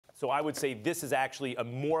So I would say this is actually a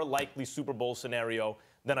more likely Super Bowl scenario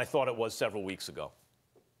than I thought it was several weeks ago.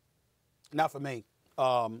 Not for me.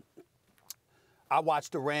 I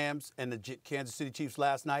watched the Rams and the Kansas City Chiefs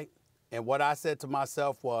last night, and what I said to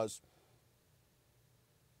myself was,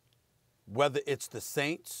 whether it's the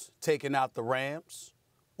Saints taking out the Rams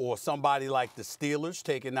or somebody like the Steelers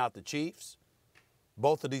taking out the Chiefs,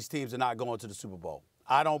 both of these teams are not going to the Super Bowl.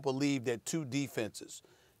 I don't believe that two defenses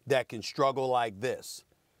that can struggle like this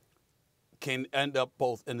can end up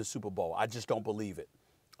both in the Super Bowl. I just don't believe it.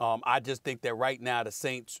 I just think that right now the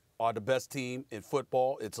Saints are the best team in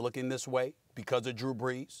football. It's looking this way because of Drew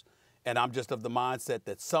Brees. And I'm just of the mindset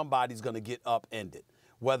that somebody's going to get upended,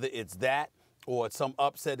 whether it's that or it's some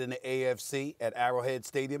upset in the AFC at Arrowhead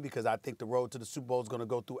Stadium, because I think the road to the Super Bowl is going to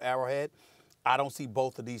go through Arrowhead. I don't see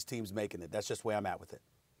both of these teams making it. That's just where I'm at with it.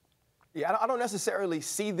 Yeah, I don't necessarily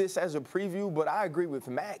see this as a preview, but I agree with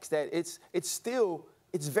Max that it's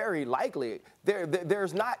very likely.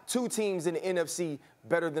 There's not two teams in the NFC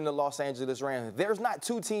better than the Los Angeles Rams. There's not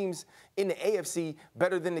two teams in the AFC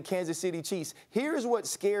better than the Kansas City Chiefs. Here's what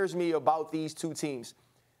scares me about these two teams.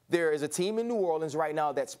 There is a team in New Orleans right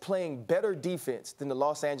now that's playing better defense than the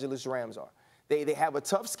Los Angeles Rams are. They have a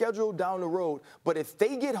tough schedule down the road, but if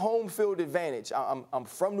they get home field advantage, I'm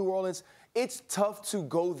from New Orleans, it's tough to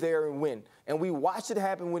go there and win. And we watched it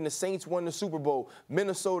happen when the Saints won the Super Bowl.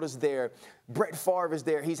 Minnesota's there. Brett Favre is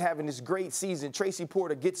there. He's having this great season. Tracy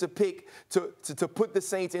Porter gets a pick to put the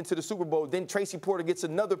Saints into the Super Bowl. Then Tracy Porter gets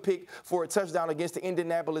another pick for a touchdown against the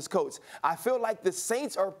Indianapolis Colts. I feel like the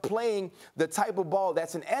Saints are playing the type of ball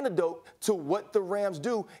that's an antidote to what the Rams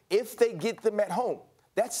do if they get them at home.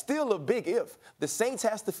 That's still a big if. The Saints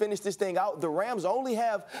has to finish this thing out. The Rams only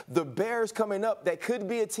have the Bears coming up that could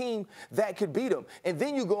be a team that could beat them. And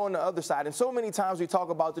then you go on the other side. And so many times we talk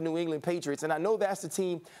about the New England Patriots, and I know that's the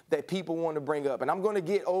team that people want to bring up. And I'm going to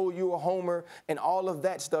get, oh, you're a homer and all of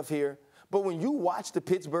that stuff here. But when you watch the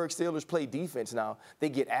Pittsburgh Steelers play defense now, they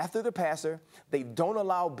get after the passer. They don't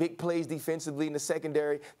allow big plays defensively in the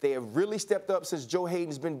secondary. They have really stepped up since Joe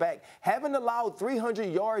Hayden's been back, haven't allowed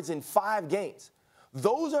 300 yards in 5 games.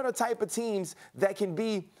 Those are the type of teams that can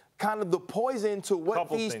be kind of the poison to what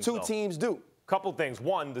these two teams do. Couple things.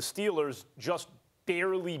 One, the Steelers just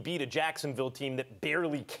barely beat a Jacksonville team that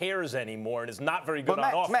barely cares anymore and is not very good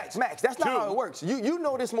on offense. Max, that's not how it works. You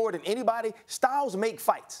know this more than anybody. Styles make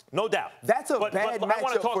fights. No doubt. That's a bad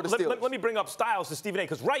matchup for the Steelers. Let me bring up Styles to Stephen A.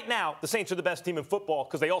 Because right now, the Saints are the best team in football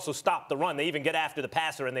because they also stop the run. They even get after the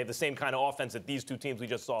passer, and they have the same kind of offense that these two teams we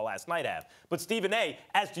just saw last night have. But Stephen A.,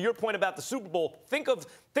 as to your point about the Super Bowl, think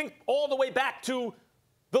all the way back to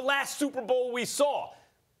the last Super Bowl we saw.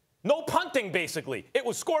 No punting, basically. It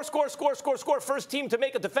was score, score, score, score, score. First team to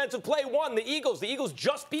make a defensive play won, the Eagles. The Eagles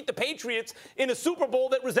just beat the Patriots in a Super Bowl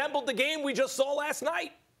that resembled the game we just saw last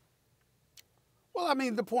night. Well, I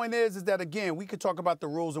mean, the point is that, again, we could talk about the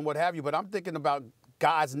rules and what have you, but I'm thinking about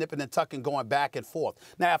guys nipping and tucking, going back and forth.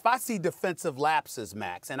 Now, if I see defensive lapses,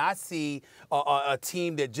 Max, and I see a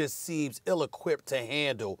team that just seems ill-equipped to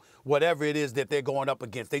handle whatever it is that they're going up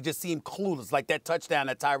against, they just seem clueless, like that touchdown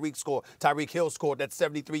that Tyreek Hill scored, that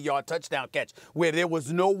 73-yard touchdown catch, where there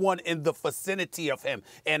was no one in the vicinity of him,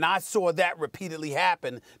 and I saw that repeatedly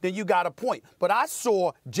happen, then you got a point. But I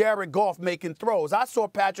saw Jared Goff making throws. I saw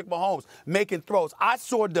Patrick Mahomes making throws. I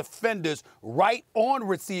saw defenders right on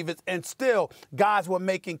receivers, and still guys were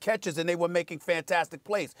making catches and they were making fantastic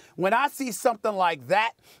plays. When I see something like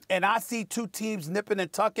that and I see two teams nipping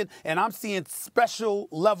and tucking and I'm seeing special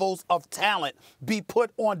levels of talent be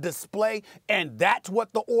put on display, and that's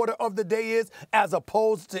what the order of the day is, as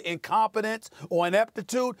opposed to incompetence or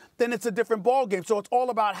ineptitude, then it's a different ballgame. So it's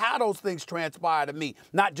all about how those things transpire to me,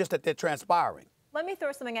 not just that they're transpiring. Let me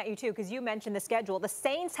throw something at you, too, because you mentioned the schedule. The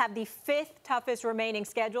Saints have the 5th toughest remaining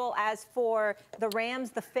schedule. As for the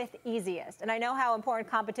Rams, the 5th easiest. And I know how important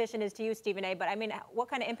competition is to you, Stephen A., but, I mean, what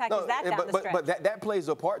kind of impact is that down the stretch? But that plays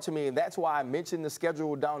a part to me, and that's why I mentioned the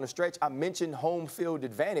schedule down the stretch. I mentioned home field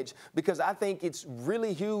advantage because I think it's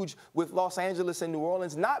really huge with Los Angeles and New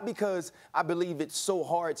Orleans, not because I believe it's so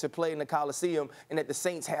hard to play in the Coliseum and that the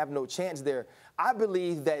Saints have no chance there. I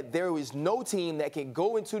believe that there is no team that can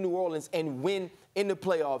go into New Orleans and win in the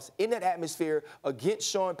playoffs, in that atmosphere, against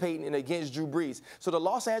Sean Payton and against Drew Brees. So the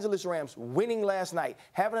Los Angeles Rams winning last night,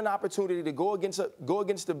 having an opportunity to go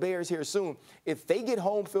against the Bears here soon, if they get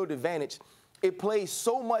home field advantage, it plays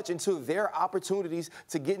so much into their opportunities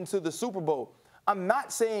to get into the Super Bowl. I'm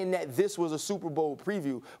not saying that this was a Super Bowl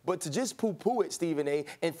preview, but to just poo-poo it, Stephen A.,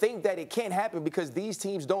 and think that it can't happen because these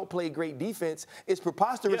teams don't play great defense is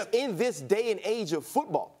preposterous in this day and age of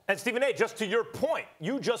football. And Stephen A., just to your point,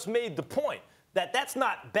 you just made the point. that's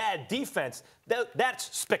not bad defense.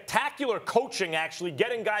 That's spectacular coaching, actually,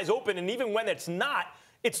 getting guys open. And even when it's not,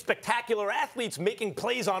 it's spectacular athletes making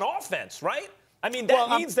plays on offense, right? I mean, that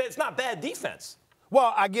means that it's not bad defense.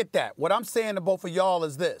 Well, I get that. What I'm saying to both of y'all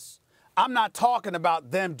is this. I'm not talking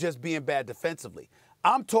about them just being bad defensively.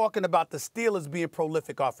 I'm talking about the Steelers being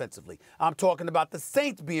prolific offensively. I'm talking about the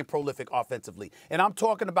Saints being prolific offensively. And I'm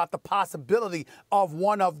talking about the possibility of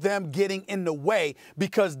one of them getting in the way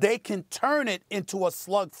because they can turn it into a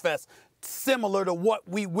slugfest similar to what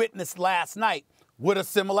we witnessed last night with a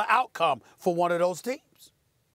similar outcome for one of those teams.